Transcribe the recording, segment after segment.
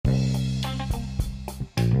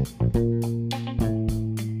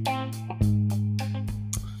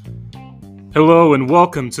Hello and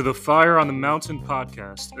welcome to the Fire on the Mountain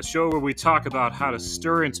podcast, a show where we talk about how to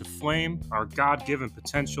stir into flame our God-given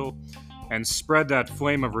potential and spread that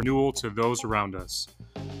flame of renewal to those around us,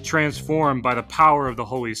 transformed by the power of the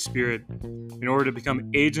Holy Spirit in order to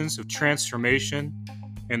become agents of transformation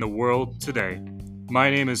in the world today.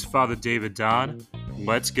 My name is Father David Dodd.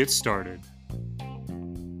 Let's get started.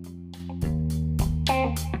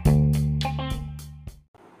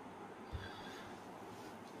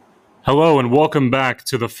 Hello and welcome back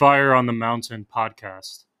to the Fire on the Mountain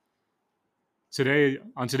podcast.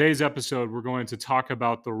 On today's episode, we're going to talk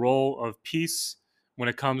about the role of peace when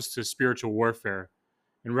it comes to spiritual warfare,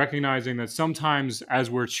 and recognizing that sometimes as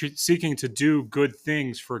we're seeking to do good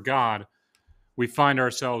things for God, we find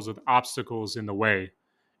ourselves with obstacles in the way.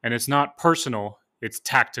 And it's not personal, it's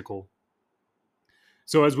tactical.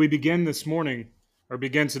 So as we begin this morning, or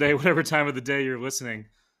begin today, whatever time of the day you're listening,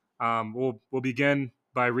 we'll begin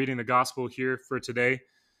by reading the gospel here for today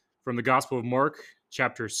from the Gospel of Mark,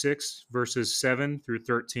 chapter 6, verses 7 through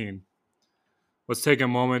 13. Let's take a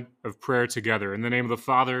moment of prayer together. In the name of the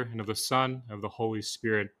Father, and of the Son, and of the Holy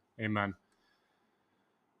Spirit. Amen.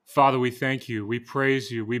 Father, we thank you, we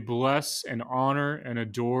praise you, we bless and honor and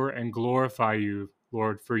adore and glorify you,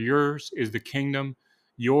 Lord, for yours is the kingdom,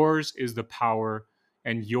 yours is the power,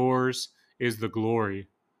 and yours is the glory.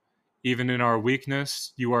 Even in our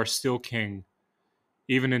weakness, you are still King.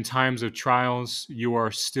 Even in times of trials, you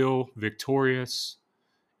are still victorious,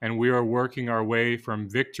 and we are working our way from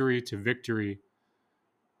victory to victory.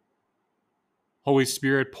 Holy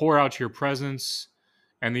Spirit, pour out your presence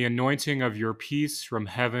and the anointing of your peace from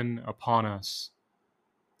heaven upon us.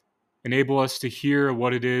 Enable us to hear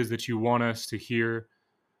what it is that you want us to hear,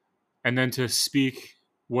 and then to speak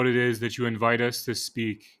what it is that you invite us to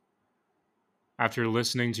speak after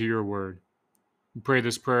listening to your word. We pray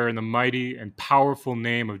this prayer in the mighty and powerful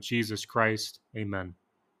name of Jesus Christ. Amen.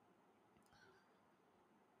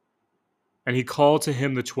 And he called to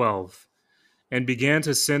him the 12, and began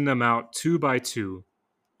to send them out 2 by 2,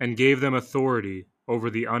 and gave them authority over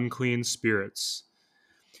the unclean spirits.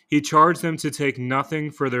 He charged them to take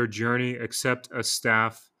nothing for their journey except a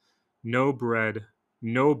staff, no bread,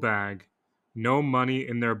 no bag, no money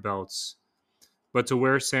in their belts, but to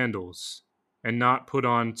wear sandals, and not put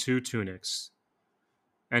on 2 tunics.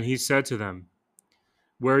 And he said to them,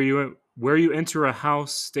 Where you enter a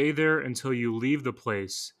house, stay there until you leave the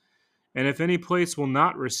place. And if any place will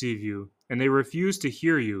not receive you, and they refuse to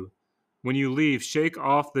hear you, when you leave, shake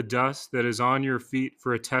off the dust that is on your feet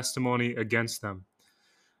for a testimony against them.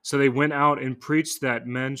 So they went out and preached that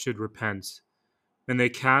men should repent. And they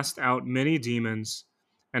cast out many demons,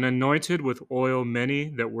 and anointed with oil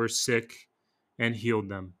many that were sick, and healed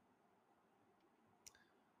them.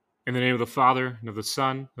 In the name of the Father, and of the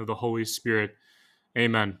Son, and of the Holy Spirit.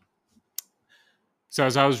 Amen. So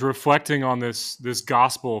as I was reflecting on this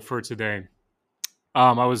gospel for today,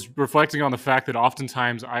 I was reflecting on the fact that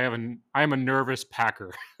oftentimes I am a nervous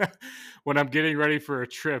packer. When I'm getting ready for a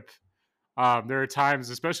trip, there are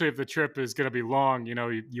times, especially if the trip is going to be long,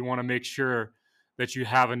 you want to make sure that you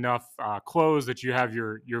have enough clothes, that you have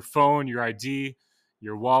your phone, your ID,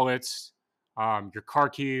 your wallets, your car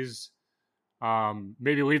keys.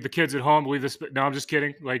 Maybe leave the kids at home. Leave this. No, I'm just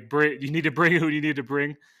kidding. You need to bring who you need to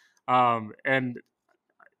bring. And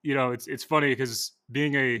it's funny because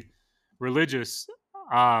being a religious,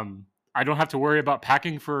 I don't have to worry about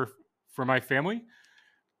packing for my family,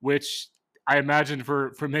 which I imagine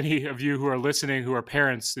for many of you who are listening, who are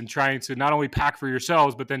parents and trying to not only pack for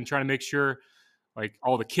yourselves, but then trying to make sure like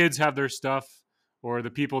all the kids have their stuff, or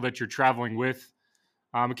the people that you're traveling with.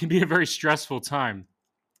 It can be a very stressful time.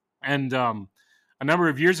 And a number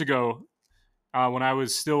of years ago, when I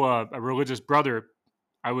was still a religious brother,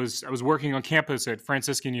 I was working on campus at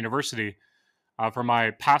Franciscan University for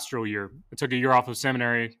my pastoral year. I took a year off of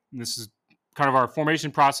seminary. And this is kind of our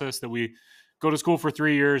formation process, that we go to school for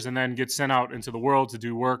 3 years and then get sent out into the world to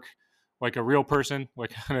do work like a real person,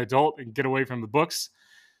 like an adult, and get away from the books.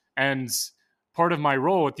 And part of my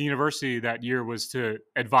role at the university that year was to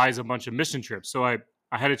advise a bunch of mission trips. So I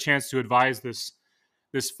had a chance to advise this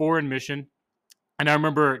foreign mission. And I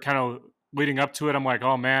remember kind of leading up to it, I'm like,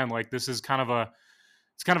 oh man, like this is kind of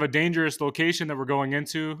a dangerous location that we're going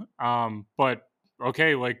into. But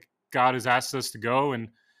okay, like God has asked us to go, and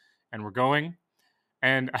we're going.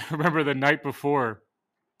 And I remember the night before,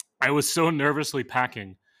 I was so nervously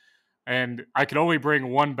packing, and I could only bring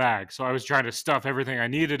one bag. So I was trying to stuff everything I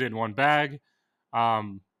needed in one bag.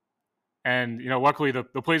 And luckily the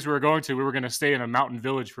place we were going to stay in a mountain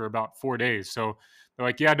village for about 4 days. So They're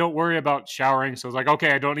like, yeah, don't worry about showering. So I was like,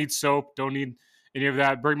 okay, I don't need soap, don't need any of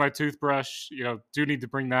that. Bring my toothbrush, do need to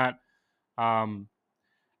bring that. Um,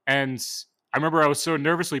 and I remember I was so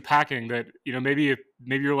nervously packing that, maybe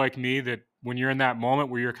you're like me, that when you're in that moment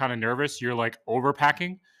where you're kind of nervous, you're like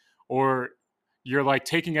overpacking, or you're like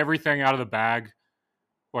taking everything out of the bag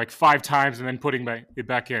like 5 times and then putting it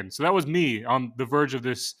back in. So that was me on the verge of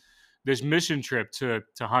this mission trip to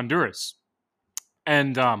Honduras.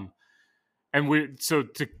 And the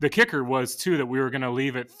kicker was too that we were going to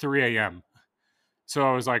leave at 3 a.m. So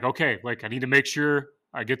I was like, okay, like I need to make sure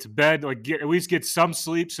I get to bed, like at least get some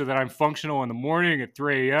sleep so that I'm functional in the morning at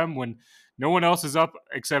 3 a.m. when no one else is up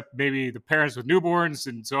except maybe the parents with newborns.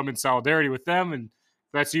 And so I'm in solidarity with them. And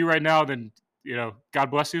if that's you right now, then,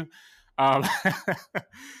 God bless you. Um,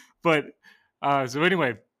 but so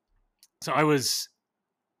anyway, so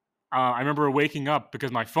I remember waking up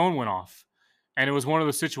because my phone went off. And it was one of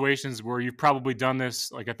those situations where you've probably done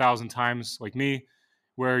this like 1,000 times, like me,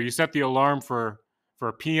 where you set the alarm for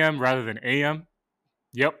PM rather than AM.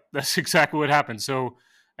 Yep, that's exactly what happened. So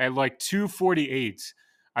at like 2:48,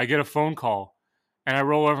 I get a phone call, and I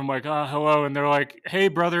roll over. I'm like, "Oh, hello," and they're like, "Hey,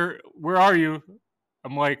 brother, where are you?"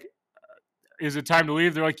 I'm like, "Is it time to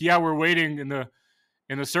leave?" They're like, "Yeah, we're waiting in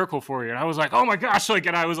the circle for you." And I was like, "Oh my gosh!"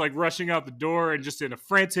 And I was like rushing out the door and just in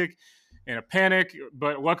a panic.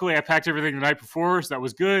 But luckily, I packed everything the night before, so that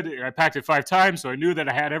was good. And I packed it 5 times, so I knew that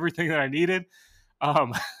I had everything that I needed.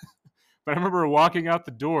 Um, but I remember walking out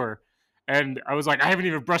the door, and I was like, I haven't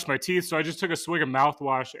even brushed my teeth, so I just took a swig of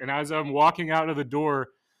mouthwash. And as I'm walking out of the door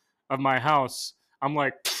of my house, I'm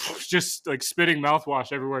like, just like spitting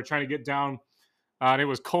mouthwash everywhere, trying to get down. And it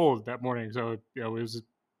was cold that morning, so it was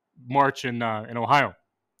March in Ohio,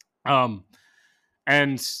 and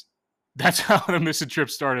that's how the mission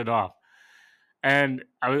trip started off. And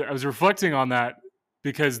I was reflecting on that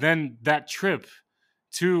because then that trip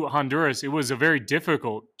to Honduras, it was a very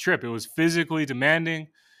difficult trip. It was physically demanding.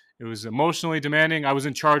 It was emotionally demanding. I was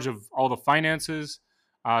in charge of all the finances.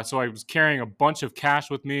 So I was carrying a bunch of cash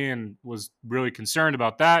with me and was really concerned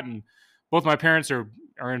about that. And both my parents are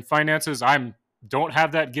in finances. Don't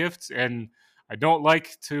have that gift, and I don't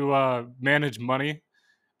like to manage money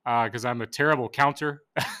because I'm a terrible counter.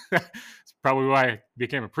 It's probably why I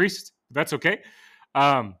became a priest. That's okay.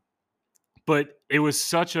 Um, but it was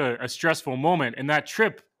such a stressful moment, and that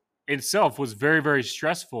trip itself was very, very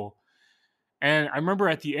stressful. And I remember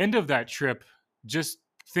at the end of that trip just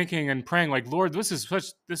thinking and praying like, Lord, this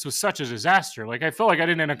was such a disaster. Like I felt like I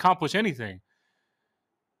didn't accomplish anything.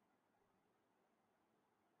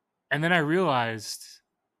 And then I realized,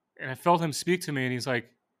 and I felt him speak to me, and he's like,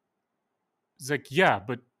 yeah,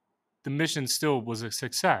 but the mission still was a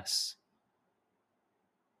success.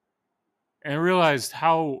 And I realized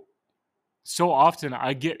how so often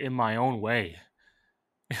I get in my own way,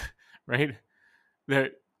 right?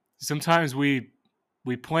 That sometimes we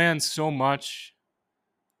plan so much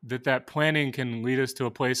that planning can lead us to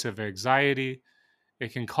a place of anxiety.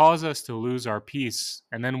 It can cause us to lose our peace.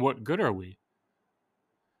 And then what good are we?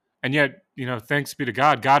 And yet, thanks be to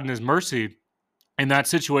God, God in his mercy in that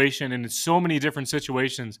situation and in so many different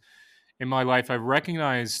situations in my life, I've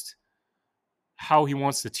recognized how he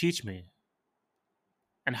wants to teach me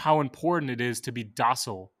and how important it is to be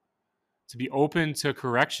docile, to be open to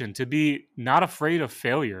correction, to be not afraid of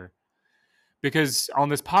failure. Because on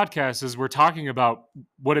this podcast, as we're talking about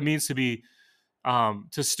what it means to be,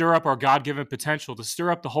 to stir up our God-given potential, to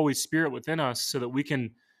stir up the Holy Spirit within us so that we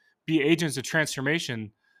can be agents of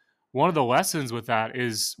transformation, one of the lessons with that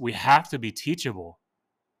is we have to be teachable.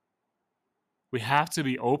 We have to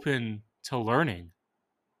be open to learning.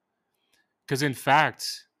 Because in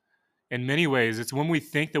fact, in many ways, it's when we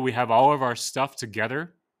think that we have all of our stuff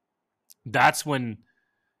together, that's when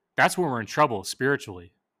we're in trouble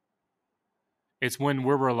spiritually. It's when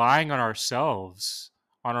we're relying on ourselves,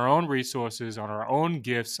 on our own resources, on our own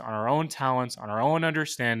gifts, on our own talents, on our own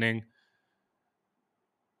understanding.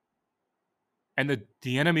 And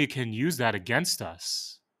the enemy can use that against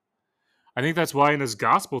us. I think that's why in this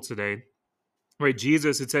gospel today, right,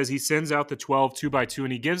 Jesus, it says he sends out the 12 two by two,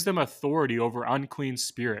 and he gives them authority over unclean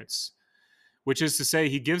spirits, which is to say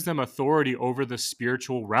he gives them authority over the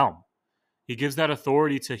spiritual realm. He gives that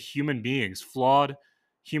authority to human beings, flawed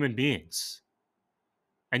human beings.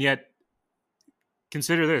 And yet,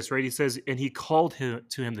 consider this, right? He says, and he called to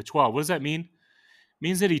him the 12. What does that mean? It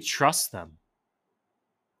means that he trusts them,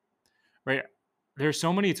 right? There are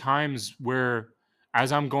so many times where,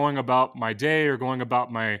 as I'm going about my day or going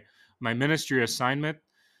about my ministry assignment,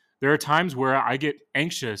 there are times where I get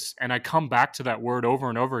anxious and I come back to that word over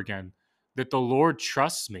and over again, that the Lord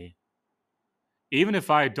trusts me. even if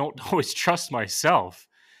I don't always trust myself,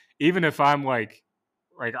 even if I'm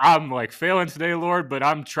I'm like failing today, Lord, but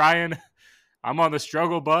I'm trying. I'm on the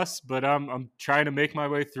struggle bus, but I'm trying to make my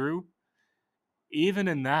way through. Even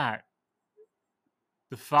in that,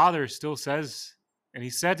 the Father still says, and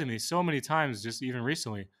He said to me so many times, just even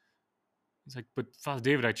recently, He's like, "But Father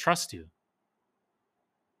David, I trust you."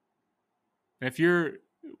 And if you're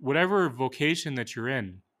whatever vocation that you're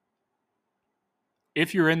in,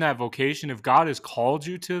 if you're in that vocation, if God has called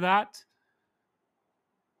you to that,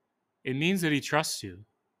 it means that He trusts you.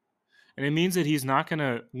 And it means that He's not going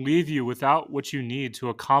to leave you without what you need to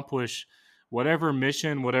accomplish whatever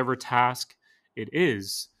mission, whatever task it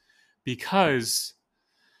is. Because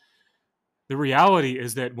the reality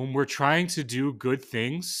is that when we're trying to do good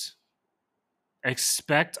things,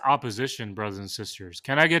 expect opposition, brothers and sisters.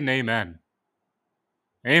 Can I get an amen?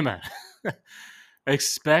 Amen.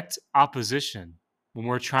 Expect opposition when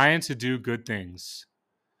we're trying to do good things.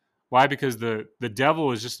 Why? Because the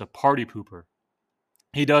devil is just a party pooper.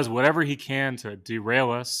 He does whatever he can to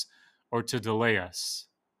derail us or to delay us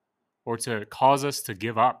or to cause us to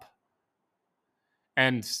give up.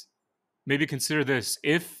 And maybe consider this.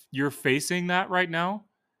 If you're facing that right now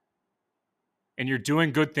and you're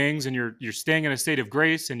doing good things and you're staying in a state of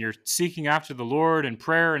grace and you're seeking after the Lord and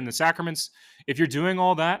prayer and the sacraments, if you're doing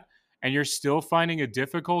all that and you're still finding it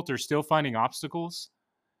difficult or still finding obstacles,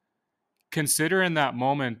 consider in that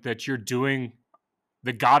moment that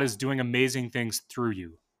that God is doing amazing things through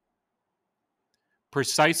you.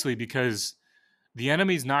 Precisely because the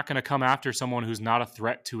enemy's not going to come after someone who's not a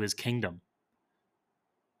threat to his kingdom.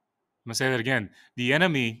 I'm going to say that again. The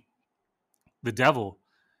enemy, the devil,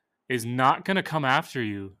 is not going to come after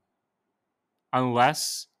you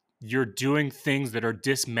unless you're doing things that are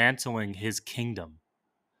dismantling his kingdom.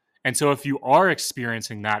 And so if you are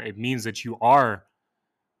experiencing that, it means that you are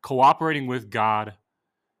cooperating with God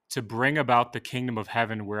to bring about the kingdom of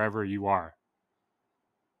heaven wherever you are.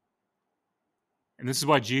 And this is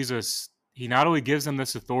why Jesus, he not only gives them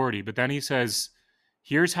this authority, but then he says,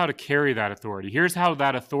 here's how to carry that authority. Here's how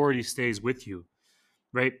that authority stays with you,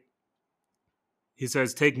 right? He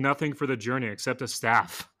says, take nothing for the journey except a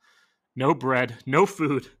staff, no bread, no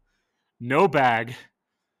food, no bag,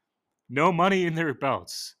 no money in their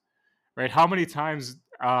belts, right? How many times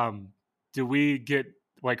do we get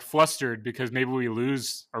like flustered because maybe we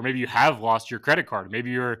lose, or maybe you have lost your credit card,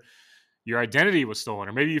 maybe your identity was stolen,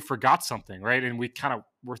 or maybe you forgot something, right? And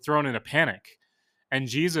we're thrown in a panic. And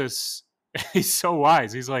Jesus, he's so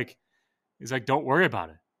wise. He's like, don't worry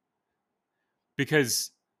about it.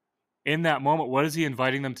 Because in that moment, what is he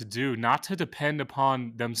inviting them to do? Not to depend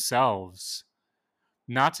upon themselves,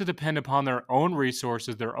 not to depend upon their own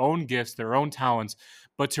resources, their own gifts, their own talents,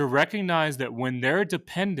 but to recognize that when they're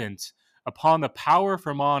dependent upon the power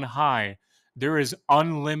from on high, there is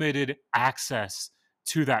unlimited access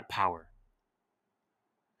to that power.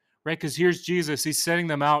 Right? Because here's Jesus. He's setting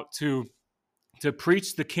them out to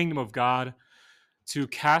preach the kingdom of God, to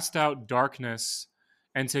cast out darkness,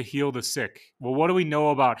 and to heal the sick. Well, what do we know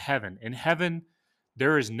about heaven? In heaven,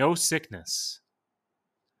 there is no sickness.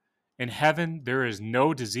 In heaven, there is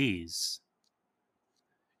no disease.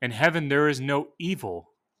 In heaven, there is no evil.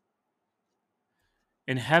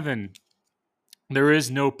 In heaven, there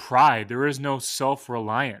is no pride. There is no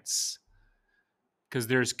self-reliance. Because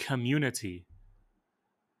there's community.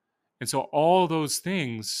 And so all those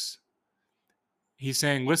things, he's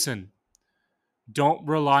saying, listen, don't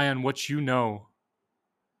rely on what you know,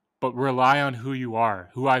 but rely on who you are,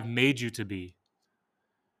 who I've made you to be.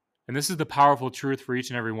 And this is the powerful truth for each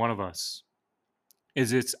and every one of us,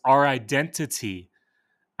 is it's our identity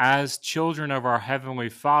as children of our Heavenly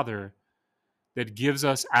Father that gives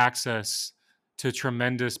us access to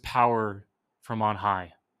tremendous power from on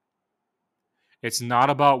high. It's not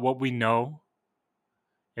about what we know.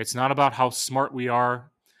 It's not about how smart we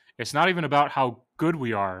are. It's not even about how good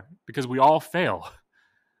we are, because we all fail.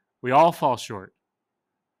 We all fall short.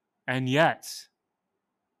 And yet,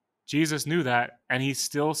 Jesus knew that, and he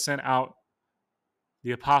still sent out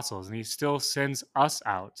the apostles, and he still sends us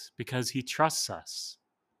out because he trusts us.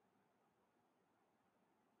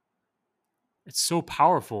 It's so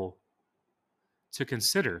powerful to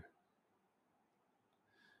consider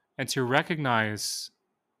and to recognize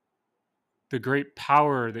the great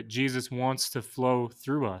power that Jesus wants to flow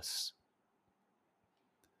through us.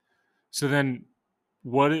 So then,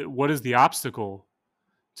 what is the obstacle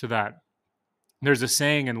to that? There's a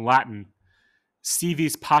saying in Latin, si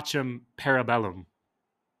vis pacem parabellum.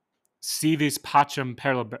 Si vis pacem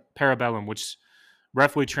parabellum, which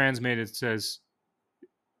roughly translated says,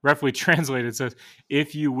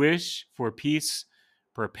 if you wish for peace,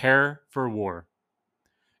 prepare for war.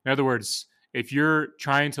 In other words, if you're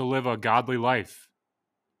trying to live a godly life,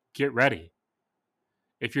 get ready.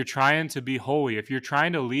 If you're trying to be holy, if you're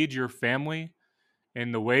trying to lead your family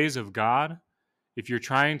in the ways of God, if you're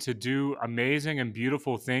trying to do amazing and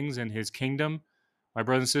beautiful things in his kingdom, my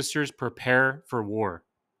brothers and sisters, prepare for war.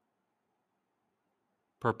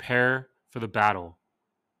 Prepare for the battle.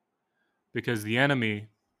 Because the enemy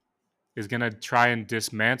is going to try and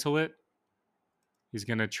dismantle it. He's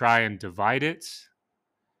going to try and divide it.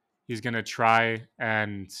 He's going to try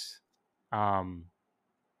and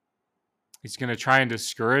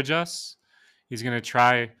discourage us. He's going to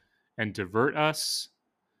try and divert us.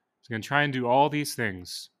 He's going to try and do all these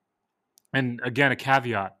things. And again, a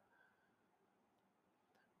caveat.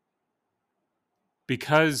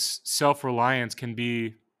 Because self-reliance can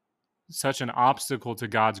be such an obstacle to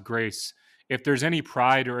God's grace, if there's any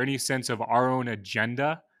pride or any sense of our own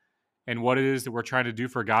agenda and what it is that we're trying to do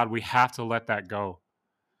for God, we have to let that go.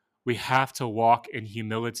 We have to walk in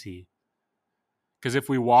humility. Because if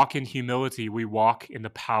we walk in humility, we walk in the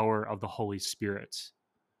power of the Holy Spirit.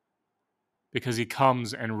 Because he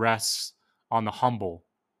comes and rests on the humble.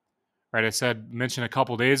 Right? Mentioned a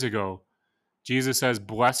couple days ago, Jesus says,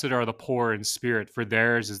 blessed are the poor in spirit, for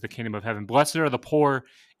theirs is the kingdom of heaven. Blessed are the poor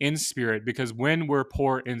in spirit, because when we're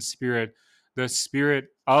poor in spirit, the spirit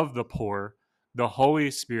of the poor, the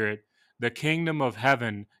Holy Spirit, the kingdom of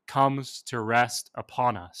heaven comes to rest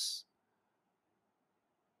upon us.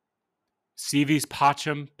 Si vis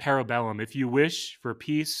pacem parabellum. If you wish for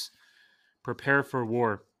peace, prepare for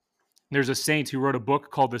war. There's a saint who wrote a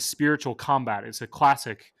book called The Spiritual Combat. It's a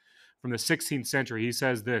classic from the 16th century. He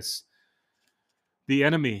says this: the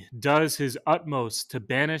enemy does his utmost to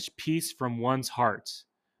banish peace from one's heart,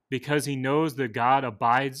 because he knows that God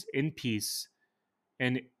abides in peace,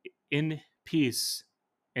 and in peace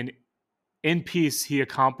he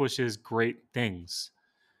accomplishes great things.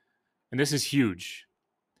 And this is huge,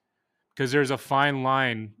 because there's a fine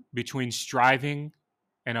line between striving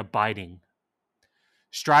and abiding.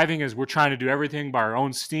 Striving is we're trying to do everything by our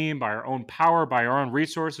own steam, by our own power, by our own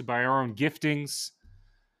resources, by our own giftings.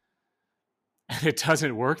 And it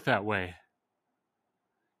doesn't work that way.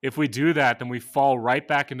 If we do that, then we fall right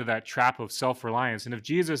back into that trap of self-reliance. And if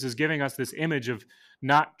Jesus is giving us this image of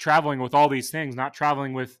not traveling with all these things, not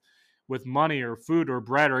traveling with money or food or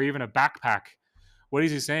bread or even a backpack, what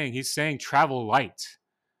is he saying? He's saying travel light.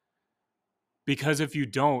 Because if you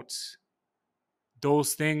don't,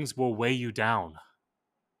 those things will weigh you down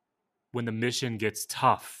when the mission gets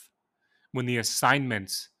tough, when the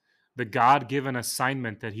assignment, the God-given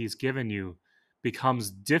assignment that he's given you,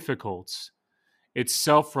 becomes difficult. It's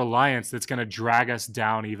self-reliance that's going to drag us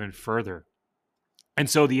down even further. And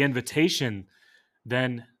so the invitation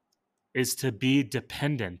then is to be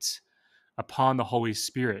dependent upon the Holy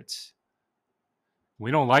Spirit.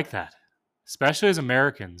 We don't like that, especially as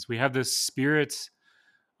Americans. We have this spirit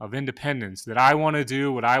of independence, that I want to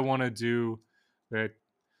do what I want to do, that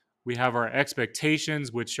we have our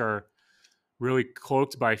expectations, which are really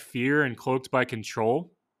cloaked by fear and cloaked by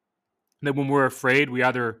control. That when we're afraid, we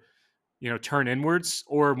either turn inwards,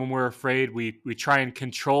 or when we're afraid, we try and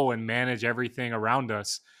control and manage everything around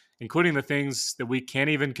us, including the things that we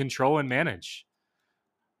can't even control and manage.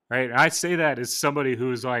 Right? And I say that as somebody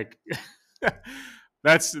who's like,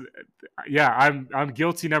 I'm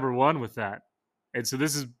guilty number one with that. And so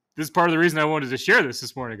this is part of the reason I wanted to share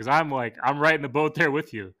this morning, because I'm right in the boat there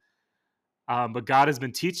with you. But God has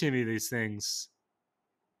been teaching me these things,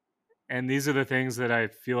 and these are the things that I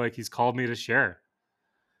feel like he's called me to share.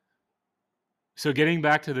 So getting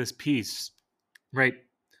back to this peace, right?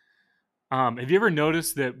 Have you ever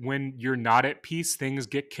noticed that when you're not at peace, things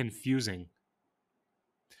get confusing?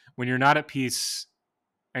 When you're not at peace,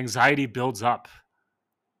 anxiety builds up.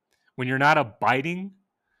 When you're not abiding,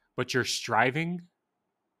 but you're striving,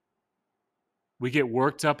 we get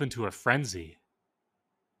worked up into a frenzy.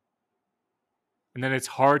 And then it's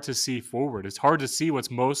hard to see forward. It's hard to see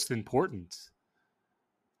what's most important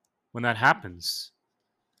when that happens.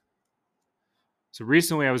 So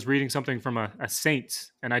recently I was reading something from a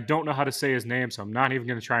saint, and I don't know how to say his name, so I'm not even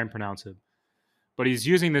going to try and pronounce it. But he's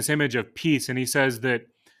using this image of peace, and he says that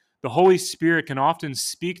the Holy Spirit can often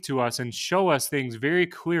speak to us and show us things very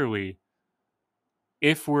clearly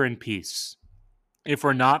if we're in peace. If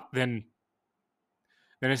we're not, then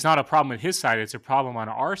it's not a problem on his side, it's a problem on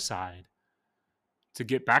our side to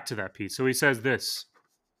get back to that peace. So he says this.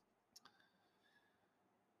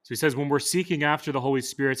 So he says, when we're seeking after the Holy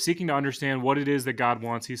Spirit, seeking to understand what it is that God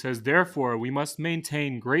wants, he says, therefore, we must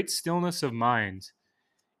maintain great stillness of mind,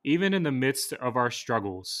 even in the midst of our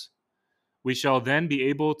struggles. We shall then be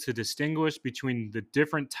able to distinguish between the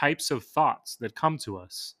different types of thoughts that come to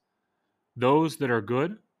us. Those that are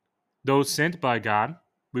good, those sent by God,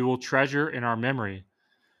 we will treasure in our memory.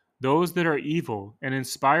 Those that are evil and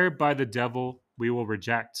inspired by the devil, we will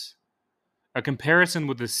reject. A comparison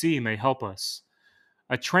with the sea may help us.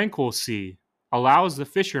 A tranquil sea allows the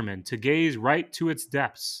fisherman to gaze right to its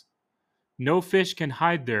depths. No fish can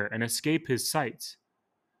hide there and escape his sight.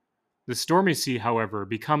 The stormy sea, however,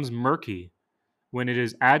 becomes murky when it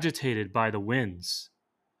is agitated by the winds.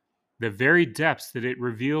 The very depths that it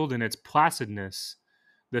revealed in its placidness,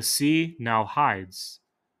 the sea now hides.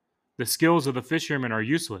 The skills of the fisherman are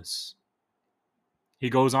useless. He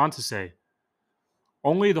goes on to say,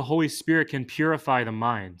 only the Holy Spirit can purify the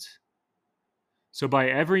mind. So by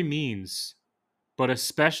every means, but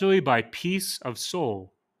especially by peace of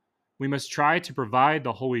soul, we must try to provide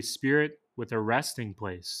the Holy Spirit with a resting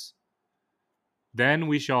place. Then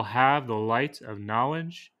we shall have the light of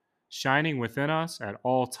knowledge shining within us at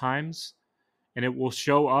all times, and it will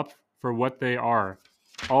show up for what they are,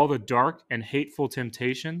 all the dark and hateful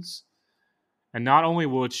temptations. And not only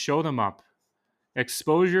will it show them up,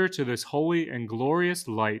 exposure to this holy and glorious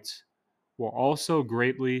light will also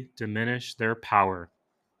greatly diminish their power.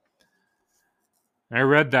 And I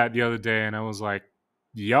read that the other day and I was like,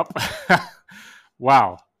 yup.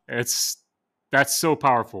 Wow. That's so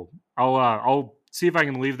powerful. I'll see if I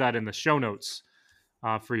can leave that in the show notes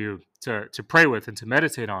for you to pray with and to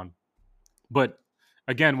meditate on. But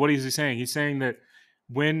again, what is he saying? He's saying that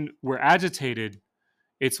when we're agitated,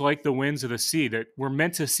 it's like the winds of the sea, that we're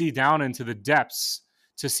meant to see down into the depths,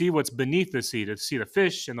 to see what's beneath the sea, to see the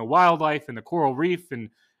fish and the wildlife and the coral reef and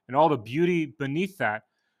all the beauty beneath that.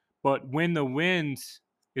 But when the wind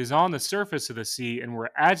is on the surface of the sea and we're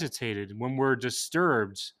agitated, when we're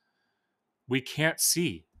disturbed, we can't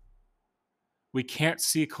see. We can't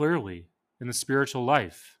see clearly in the spiritual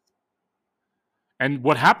life. And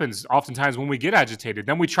what happens oftentimes when we get agitated,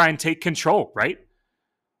 then we try and take control, right?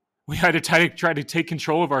 We either try to take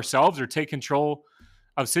control of ourselves or take control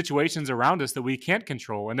of situations around us that we can't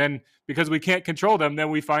control. And then because we can't control them,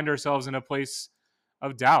 then we find ourselves in a place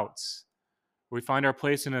of doubts. We find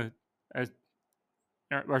ourselves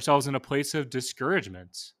in a place of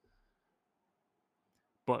discouragement.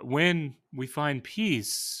 But when we find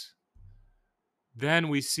peace, then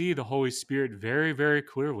we see the Holy Spirit very, very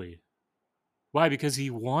clearly. Why? Because he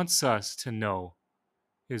wants us to know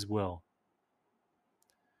his will.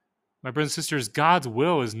 My brothers and sisters, God's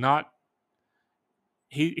will is not,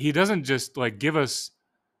 he doesn't just like give us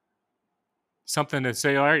something to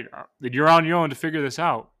say, all right, you're on your own to figure this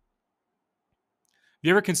out. Have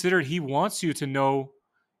you ever considered he wants you to know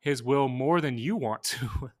his will more than you want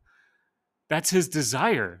to? That's his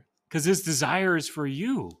desire, because his desire is for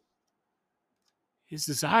you. His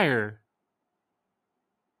desire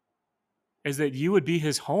is that you would be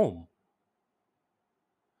his home,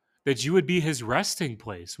 that you would be his resting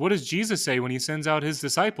place. What does Jesus say when he sends out his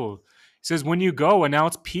disciples? He says, when you go,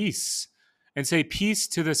 announce peace and say peace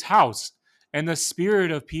to this house, and the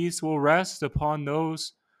spirit of peace will rest upon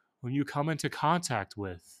those whom you come into contact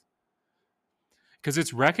with. Because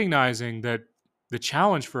it's recognizing that the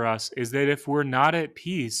challenge for us is that if we're not at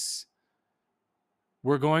peace,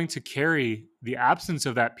 we're going to carry the absence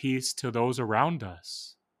of that peace to those around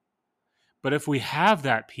us. But if we have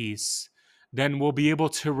that peace, then we'll be able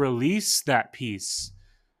to release that peace,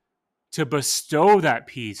 to bestow that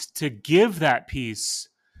peace, to give that peace,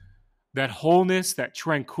 that wholeness, that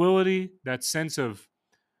tranquility, that sense of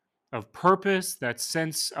purpose, that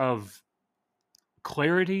sense of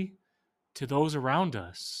clarity to those around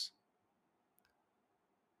us.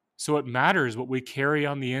 So it matters what we carry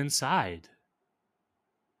on the inside.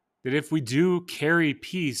 That if we do carry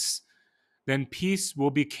peace, then peace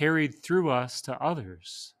will be carried through us to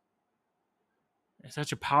others. It's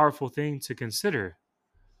such a powerful thing to consider.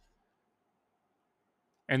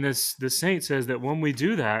 And the saint says that when we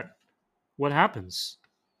do that, what happens?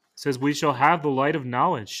 It says, we shall have the light of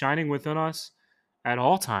knowledge shining within us at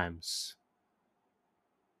all times.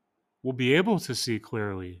 We'll be able to see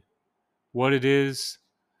clearly what it is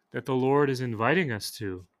that the Lord is inviting us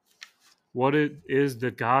to, what it is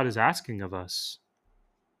that God is asking of us.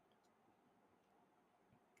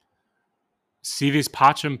 Si vis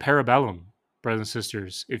pacem parabellum, brothers and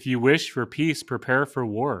sisters. If you wish for peace, prepare for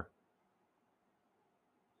war.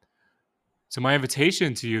 So my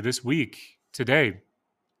invitation to you this week, today,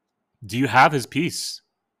 do you have his peace?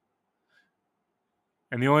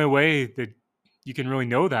 And the only way that you can really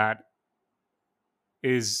know that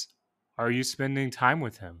is, are you spending time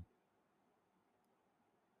with him?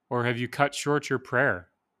 Or have you cut short your prayer?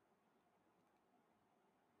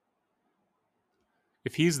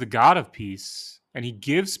 If he's the God of peace and he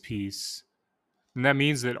gives peace, then that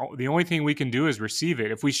means that the only thing we can do is receive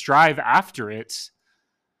it. If we strive after it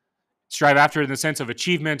in the sense of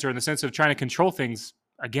achievement or in the sense of trying to control things,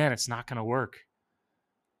 again, it's not going to work.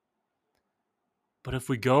 But if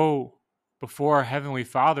we go before our Heavenly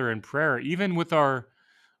Father in prayer, even with our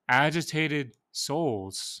agitated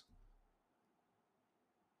souls,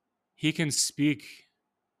 he can speak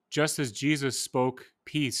just as Jesus spoke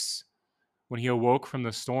peace when he awoke from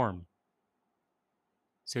the storm.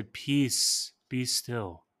 He said, "Peace, be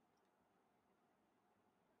still."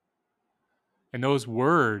 And those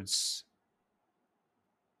words,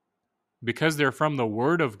 because they're from the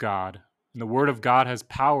Word of God, and the Word of God has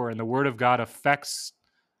power, and the Word of God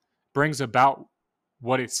brings about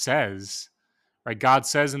what it says. Right? God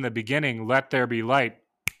says in the beginning, "Let there be light,"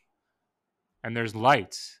 and there's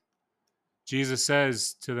light. Jesus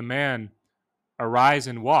says to the man, "Arise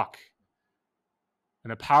and walk."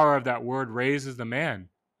 And the power of that word raises the man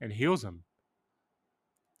and heals him.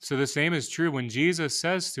 So the same is true when Jesus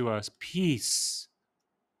says to us, "Peace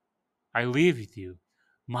I leave with you.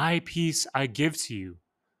 My peace I give to you."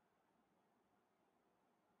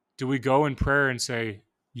 Do we go in prayer and say,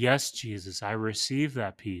 "Yes, Jesus, I receive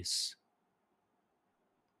that peace"?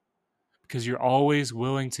 Because you're always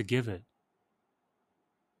willing to give it.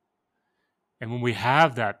 And when we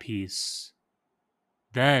have that peace,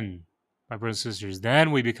 then, my brothers and sisters,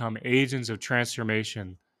 then we become agents of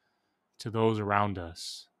transformation to those around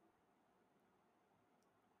us.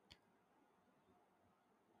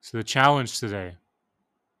 So the challenge today,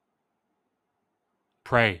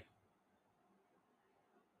 pray.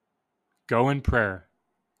 Go in prayer.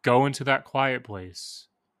 Go into that quiet place.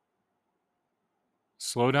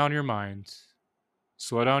 Slow down your mind.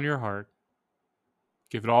 Slow down your heart.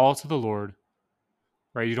 Give it all to the Lord.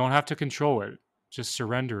 Right? You don't have to control it. Just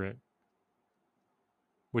surrender it.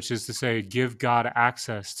 Which is to say, give God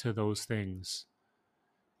access to those things.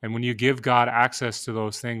 And when you give God access to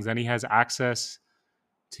those things, then he has access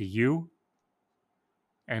to you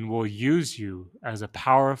and will use you as a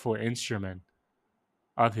powerful instrument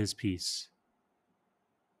of his peace.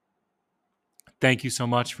 Thank you so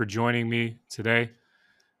much for joining me today.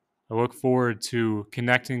 I look forward to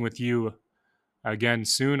connecting with you again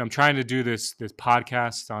soon. I'm trying to do this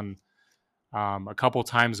podcast on a couple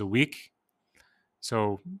times a week.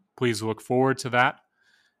 So please look forward to that.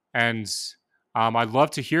 And I'd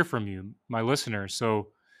love to hear from you, my listeners.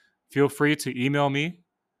 So feel free to email me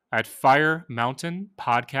at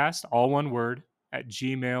firemountainpodcast, all one word, at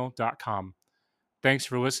gmail.com. Thanks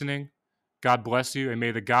for listening. God bless you, and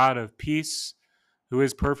may the God of peace, who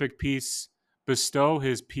is perfect peace, bestow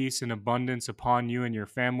his peace in abundance upon you and your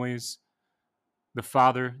families, the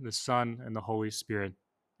Father, the Son, and the Holy Spirit.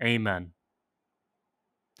 Amen.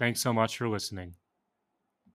 Thanks so much for listening.